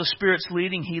follow the Spirit's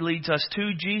leading, He leads us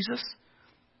to Jesus.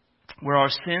 Where our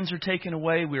sins are taken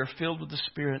away, we are filled with the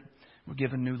Spirit, we're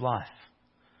given new life.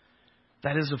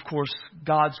 That is, of course,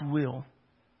 God's will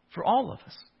for all of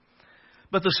us.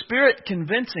 But the Spirit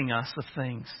convincing us of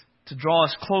things to draw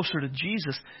us closer to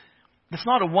Jesus, that's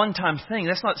not a one-time thing.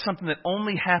 That's not something that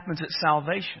only happens at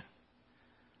salvation.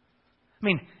 I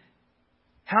mean,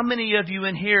 how many of you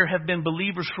in here have been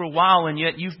believers for a while and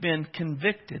yet you've been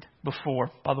convicted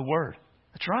before by the Word?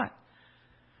 That's right.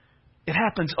 It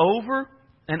happens over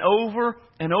and over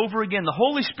and over again. The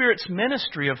Holy Spirit's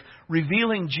ministry of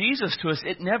revealing Jesus to us,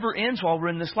 it never ends while we're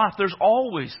in this life. There's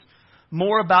always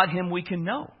more about Him we can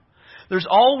know. There's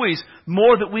always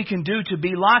more that we can do to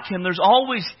be like Him. There's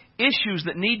always issues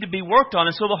that need to be worked on.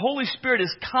 And so the Holy Spirit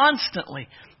is constantly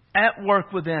at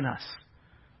work within us,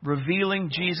 revealing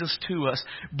Jesus to us,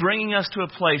 bringing us to a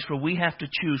place where we have to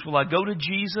choose. Will I go to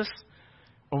Jesus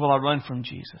or will I run from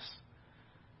Jesus?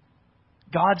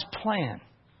 God's plan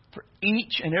for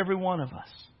each and every one of us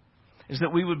is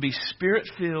that we would be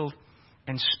Spirit-filled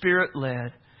and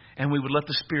Spirit-led, and we would let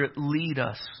the Spirit lead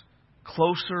us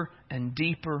closer and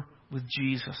deeper with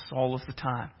Jesus all of the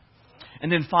time. And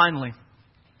then finally,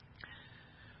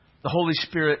 the Holy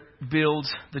Spirit builds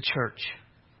the church.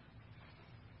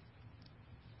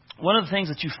 One of the things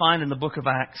that you find in the book of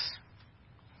Acts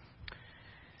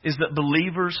is that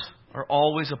believers are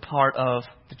always a part of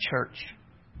the church.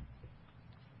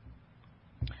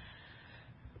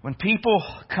 When people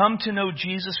come to know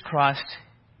Jesus Christ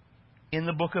in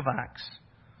the book of Acts,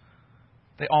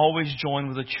 they always join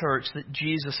with a church that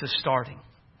Jesus is starting.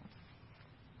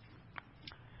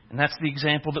 And that's the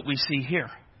example that we see here.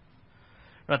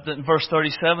 Right, in verse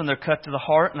 37, they're cut to the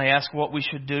heart and they ask what we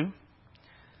should do.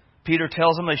 Peter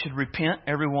tells them they should repent,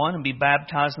 everyone, and be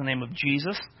baptized in the name of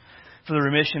Jesus for the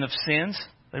remission of sins.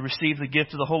 They receive the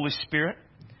gift of the Holy Spirit.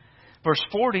 Verse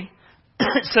 40,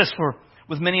 it says, "For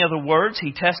with many other words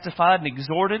he testified and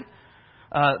exhorted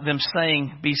them,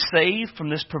 saying, 'Be saved from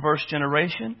this perverse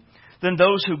generation.' Then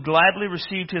those who gladly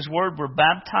received his word were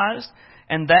baptized,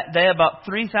 and that day about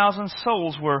 3,000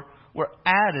 souls were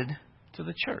added to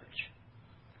the church."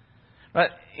 Right?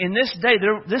 In this day,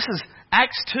 this is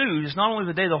Acts 2 is not only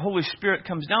the day the Holy Spirit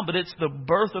comes down, but it's the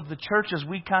birth of the church as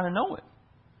we kind of know it.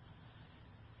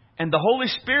 And the Holy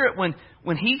Spirit,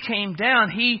 when He came down,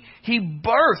 He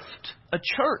birthed a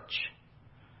church.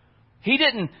 He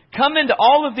didn't come into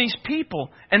all of these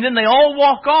people and then they all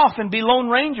walk off and be lone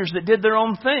rangers that did their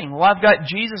own thing. Well, I've got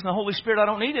Jesus and the Holy Spirit, I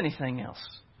don't need anything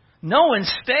else. No,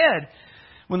 instead,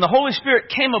 when the Holy Spirit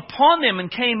came upon them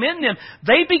and came in them,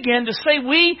 they began to say,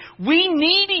 we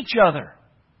need each other.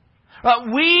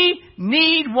 We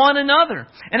need one another.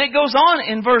 And it goes on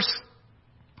in verse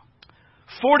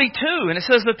 42, and it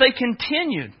says that they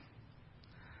continued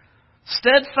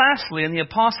steadfastly in the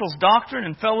apostles' doctrine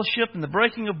and fellowship and the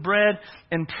breaking of bread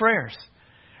and prayers.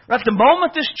 Right, the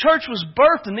moment this church was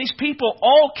birthed and these people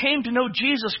all came to know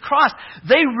Jesus Christ,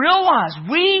 they realized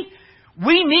we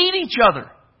need each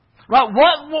other. Right?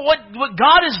 What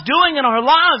God is doing in our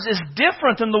lives is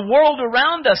different than the world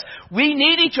around us. We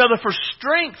need each other for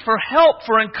strength, for help,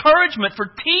 for encouragement,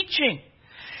 for teaching.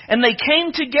 And they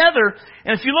came together.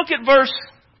 And if you look at verse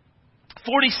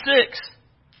 46,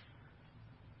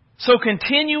 so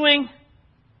continuing,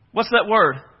 what's that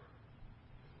word?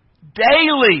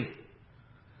 Daily,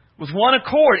 with one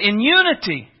accord, in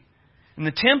unity, in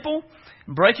the temple,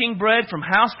 breaking bread from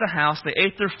house to house, they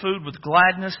ate their food with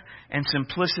gladness and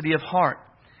simplicity of heart.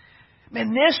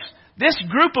 Man, this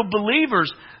group of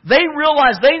believers, they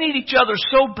realized they need each other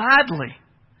so badly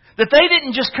that they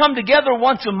didn't just come together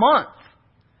once a month.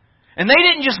 And they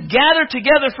didn't just gather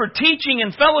together for teaching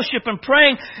and fellowship and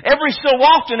praying every so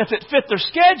often if it fit their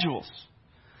schedules.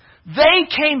 They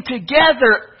came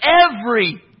together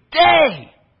every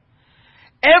day.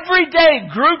 Every day,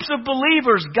 groups of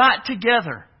believers got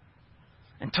together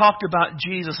and talked about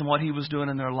Jesus and what He was doing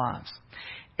in their lives.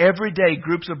 Every day,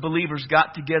 groups of believers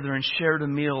got together and shared a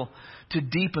meal to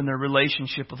deepen their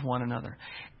relationship with one another.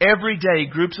 Every day,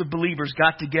 groups of believers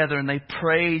got together and they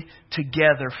prayed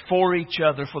together for each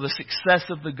other, for the success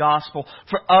of the gospel,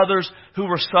 for others who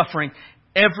were suffering.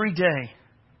 Every day,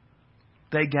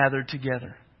 they gathered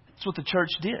together. That's what the church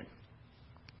did.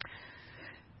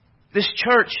 This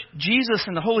church, Jesus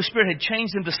and the Holy Spirit had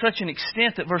changed them to such an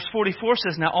extent that verse 44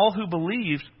 says, "Now all who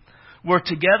believed were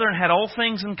together and had all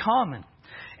things in common,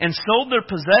 and sold their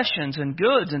possessions and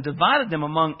goods and divided them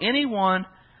among anyone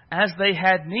as they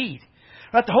had need."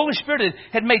 Right? The Holy Spirit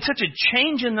had made such a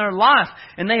change in their life,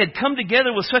 and they had come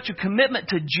together with such a commitment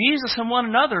to Jesus and one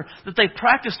another that they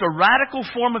practiced a radical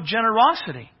form of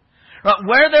generosity. Right?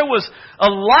 Where there was a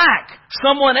lack,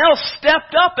 someone else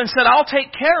stepped up and said, "I'll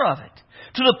take care of it."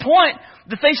 To the point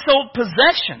that they sold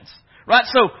possessions. Right?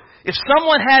 So if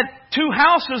someone had 2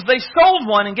 houses, they sold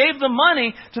one and gave the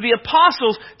money to the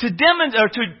apostles to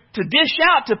dish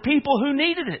out to people who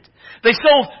needed it. They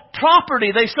sold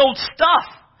property, they sold stuff,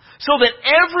 so that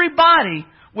everybody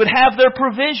would have their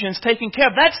provisions taken care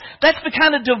of. That's the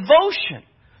kind of devotion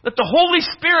that the Holy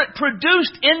Spirit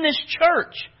produced in this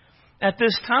church at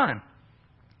this time.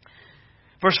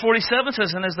 Verse 47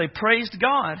 says, "And as they praised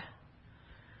God,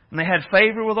 and they had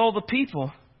favor with all the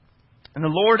people, and the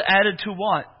Lord added to"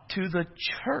 what? To the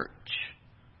church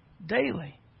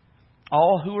daily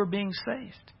all who are being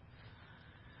saved.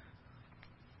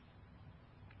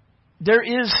 There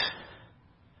is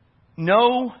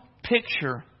no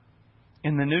picture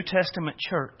in the New Testament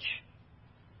church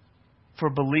for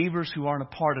believers who aren't a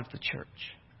part of the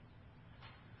church.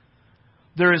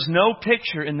 There is no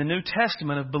picture in the New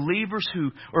Testament of believers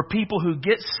or people who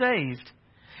get saved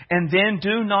and then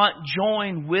do not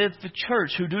join with the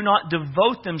church, who do not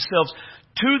devote themselves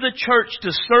to the church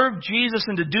to serve Jesus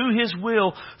and to do His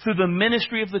will through the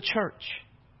ministry of the church.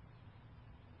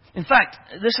 In fact,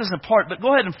 this isn't part, but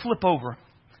go ahead and flip over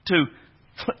to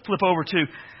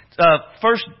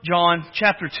 1 John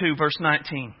chapter 2, verse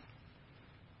 19.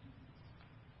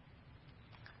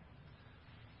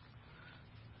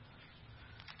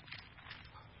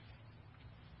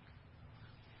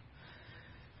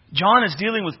 John is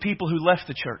dealing with people who left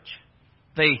the church.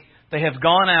 They They have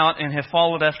gone out and have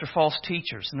followed after false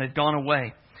teachers, and they've gone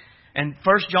away. And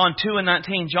 1 John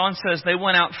 2:19, John says they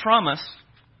went out from us,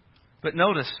 but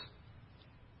notice,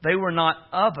 they were not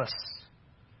of us.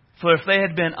 For if they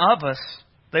had been of us,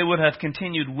 they would have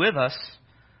continued with us.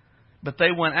 But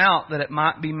they went out that it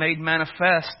might be made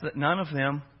manifest that none of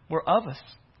them were of us.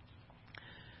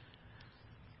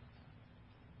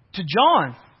 To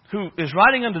John, who is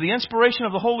writing under the inspiration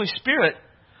of the Holy Spirit,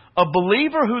 a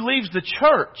believer who leaves the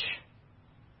church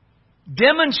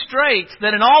demonstrates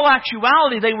that in all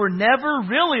actuality they were never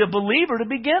really a believer to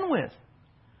begin with.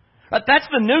 That's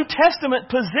the New Testament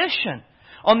position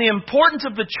on the importance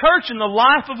of the church in the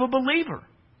life of a believer.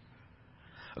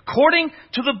 According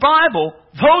to the Bible,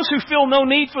 those who feel no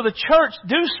need for the church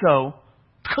do so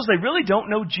because they really don't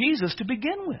know Jesus to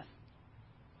begin with.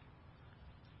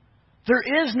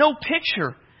 There is no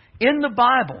picture in the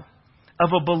Bible of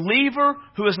a believer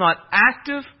who is not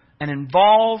active and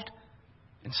involved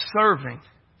in serving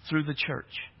through the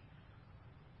church.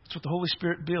 That's what the Holy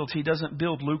Spirit builds. He doesn't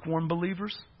build lukewarm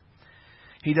believers.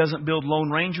 He doesn't build Lone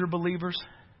Ranger believers.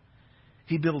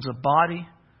 He builds a body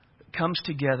that comes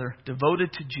together,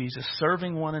 devoted to Jesus,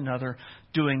 serving one another,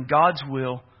 doing God's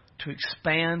will to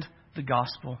expand the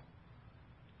gospel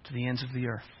to the ends of the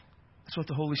earth. That's what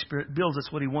the Holy Spirit builds.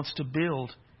 That's what He wants to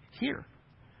build here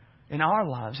in our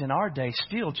lives, in our day,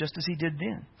 still, just as He did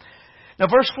then. Now,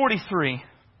 verse 43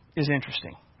 is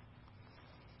interesting.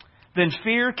 Then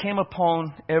fear came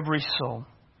upon every soul.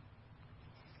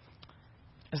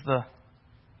 As the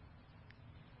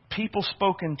people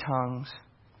spoke in tongues,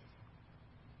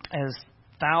 as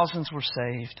thousands were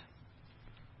saved,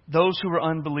 those who were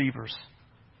unbelievers,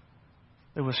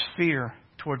 there was fear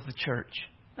towards the church.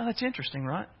 Now, that's interesting,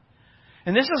 right?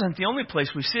 And this isn't the only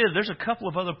place we see it. There's a couple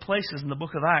of other places in the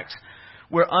book of Acts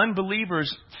where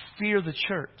unbelievers fear the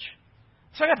church.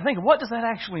 So I got to think, what does that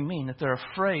actually mean, that they're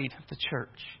afraid of the church?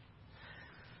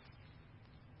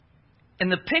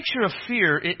 And the picture of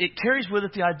fear, it carries with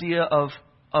it the idea of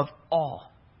awe.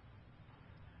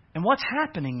 And what's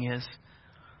happening is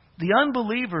the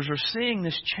unbelievers are seeing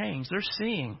this change. They're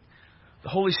seeing the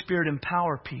Holy Spirit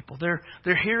empower people.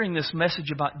 They're hearing this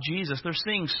message about Jesus. They're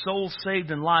seeing souls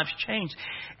saved and lives changed.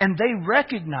 And they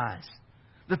recognize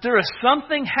that there is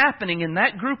something happening in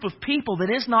that group of people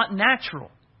that is not natural.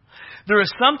 There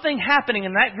is something happening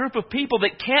in that group of people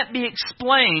that can't be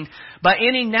explained by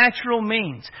any natural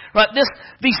means. Right?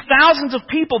 These thousands of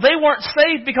people, they weren't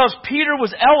saved because Peter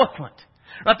was eloquent.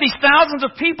 Right? These thousands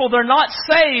of people, they're not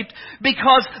saved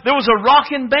because there was a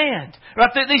rockin' band. Right?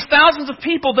 These thousands of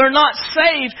people, they're not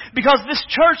saved because this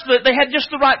church, they had just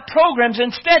the right programs.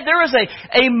 Instead, there is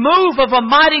a move of a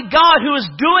mighty God who is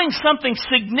doing something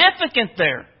significant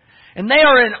there. And they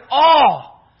are in awe.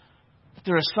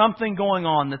 There is something going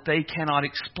on that they cannot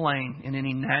explain in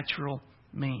any natural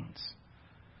means.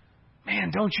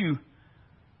 Man, don't you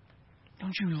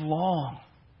long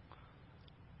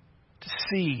to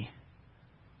see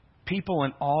people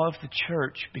in awe of the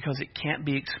church because it can't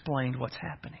be explained what's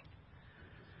happening?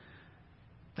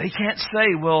 They can't say,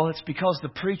 well, it's because the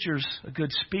preacher's a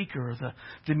good speaker, or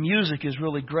the music is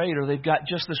really great, or they've got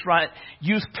just this right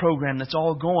youth program that's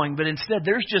all going. But instead,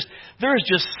 there is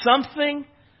just something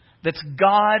that's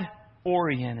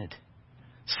God-oriented.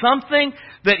 Something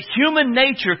that human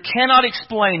nature cannot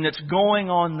explain that's going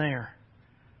on there.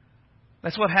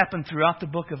 That's what happened throughout the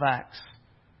book of Acts.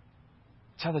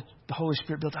 That's how the Holy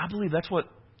Spirit built. I believe that's what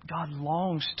God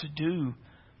longs to do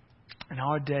in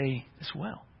our day as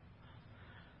well.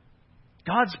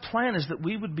 God's plan is that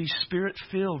we would be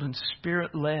Spirit-filled and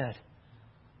Spirit-led,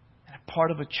 and a part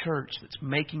of a church that's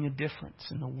making a difference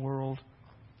in the world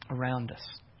around us.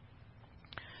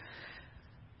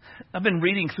 I've been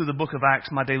reading through the book of Acts.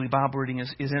 My daily Bible reading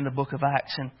is in the book of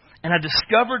Acts. And I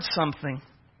discovered something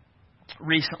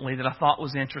recently that I thought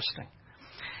was interesting.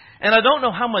 And I don't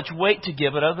know how much weight to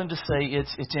give it other than to say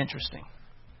it's interesting.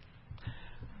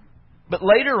 But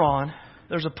later on,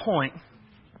 there's a point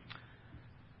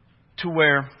to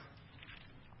where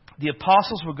the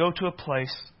apostles will go to a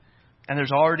place and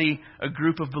there's already a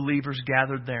group of believers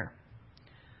gathered there.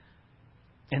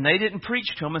 And they didn't preach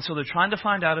to them, and so they're trying to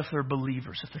find out if they're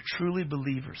believers, if they're truly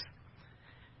believers.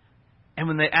 And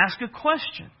when they ask a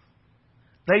question,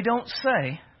 they don't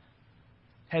say,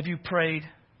 have you prayed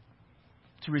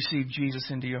to receive Jesus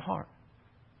into your heart?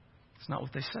 That's not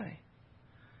what they say.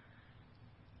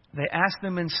 They ask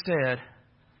them instead,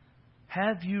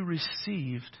 have you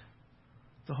received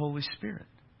the Holy Spirit?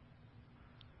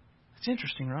 It's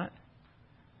interesting, right?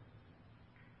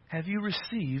 Have you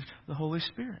received the Holy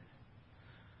Spirit?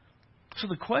 So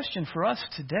the question for us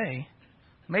today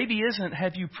maybe isn't,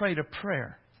 have you prayed a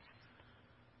prayer?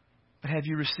 But have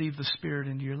you received the Spirit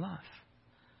into your life?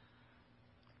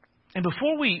 And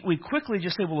before we quickly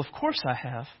just say, well, of course I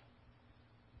have,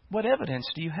 what evidence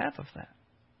do you have of that?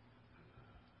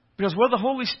 Because where the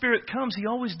Holy Spirit comes, He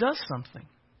always does something.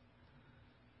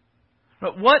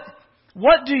 But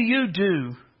what do you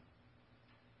do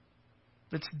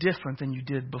that's different than you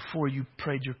did before you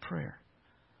prayed your prayer?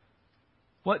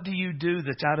 What do you do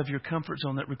that's out of your comfort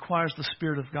zone that requires the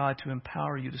Spirit of God to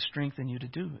empower you, to strengthen you to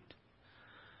do it?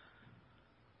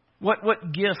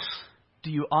 What gifts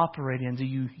do you operate in, do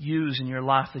you use in your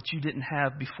life that you didn't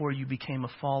have before you became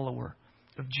a follower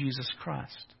of Jesus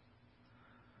Christ?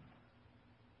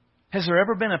 Has there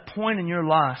ever been a point in your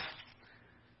life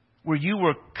where you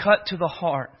were cut to the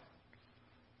heart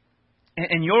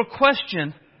and your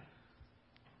question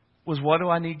was, what do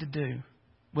I need to do?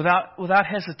 Without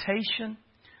hesitation,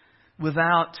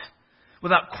 without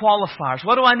qualifiers.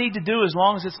 What do I need to do as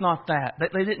long as it's not that?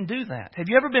 They didn't do that. Have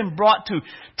you ever been brought to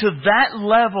that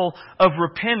level of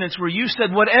repentance where you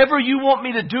said, whatever you want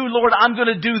me to do, Lord, I'm going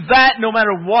to do that no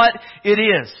matter what it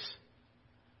is?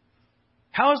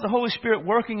 How is the Holy Spirit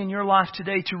working in your life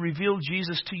today to reveal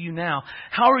Jesus to you now?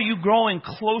 How are you growing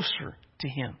closer to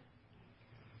Him?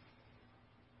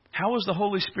 How is the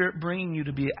Holy Spirit bringing you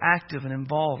to be active and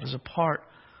involved as a part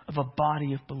of a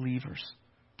body of believers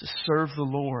to serve the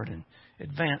Lord and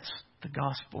advance the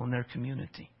gospel in their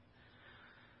community?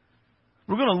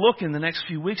 We're going to look in the next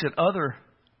few weeks at other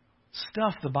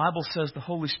stuff the Bible says the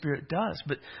Holy Spirit does.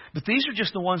 But these are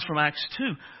just the ones from Acts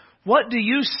 2. What do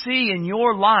you see in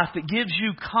your life that gives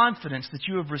you confidence that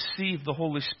you have received the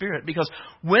Holy Spirit? Because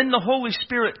when the Holy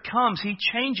Spirit comes, He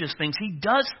changes things. He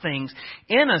does things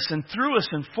in us and through us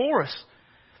and for us.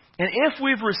 And if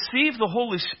we've received the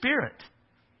Holy Spirit,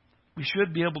 we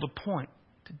should be able to point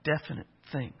to definite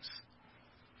things.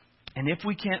 And if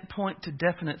we can't point to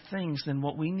definite things, then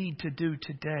what we need to do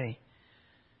today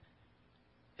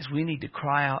is we need to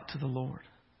cry out to the Lord.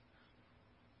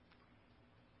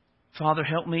 Father,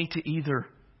 help me to either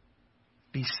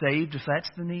be saved if that's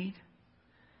the need.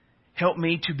 Help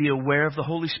me to be aware of the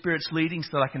Holy Spirit's leading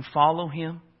so that I can follow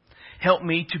Him. Help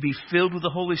me to be filled with the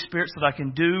Holy Spirit so that I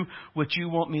can do what You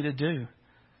want me to do.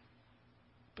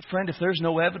 But friend, if there's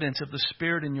no evidence of the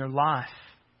Spirit in your life,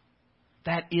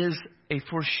 that is a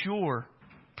for sure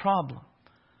problem.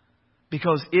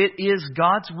 Because it is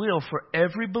God's will for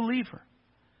every believer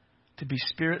to be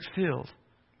Spirit-filled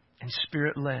and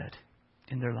Spirit-led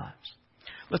in their lives.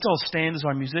 Let's all stand as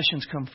our musicians come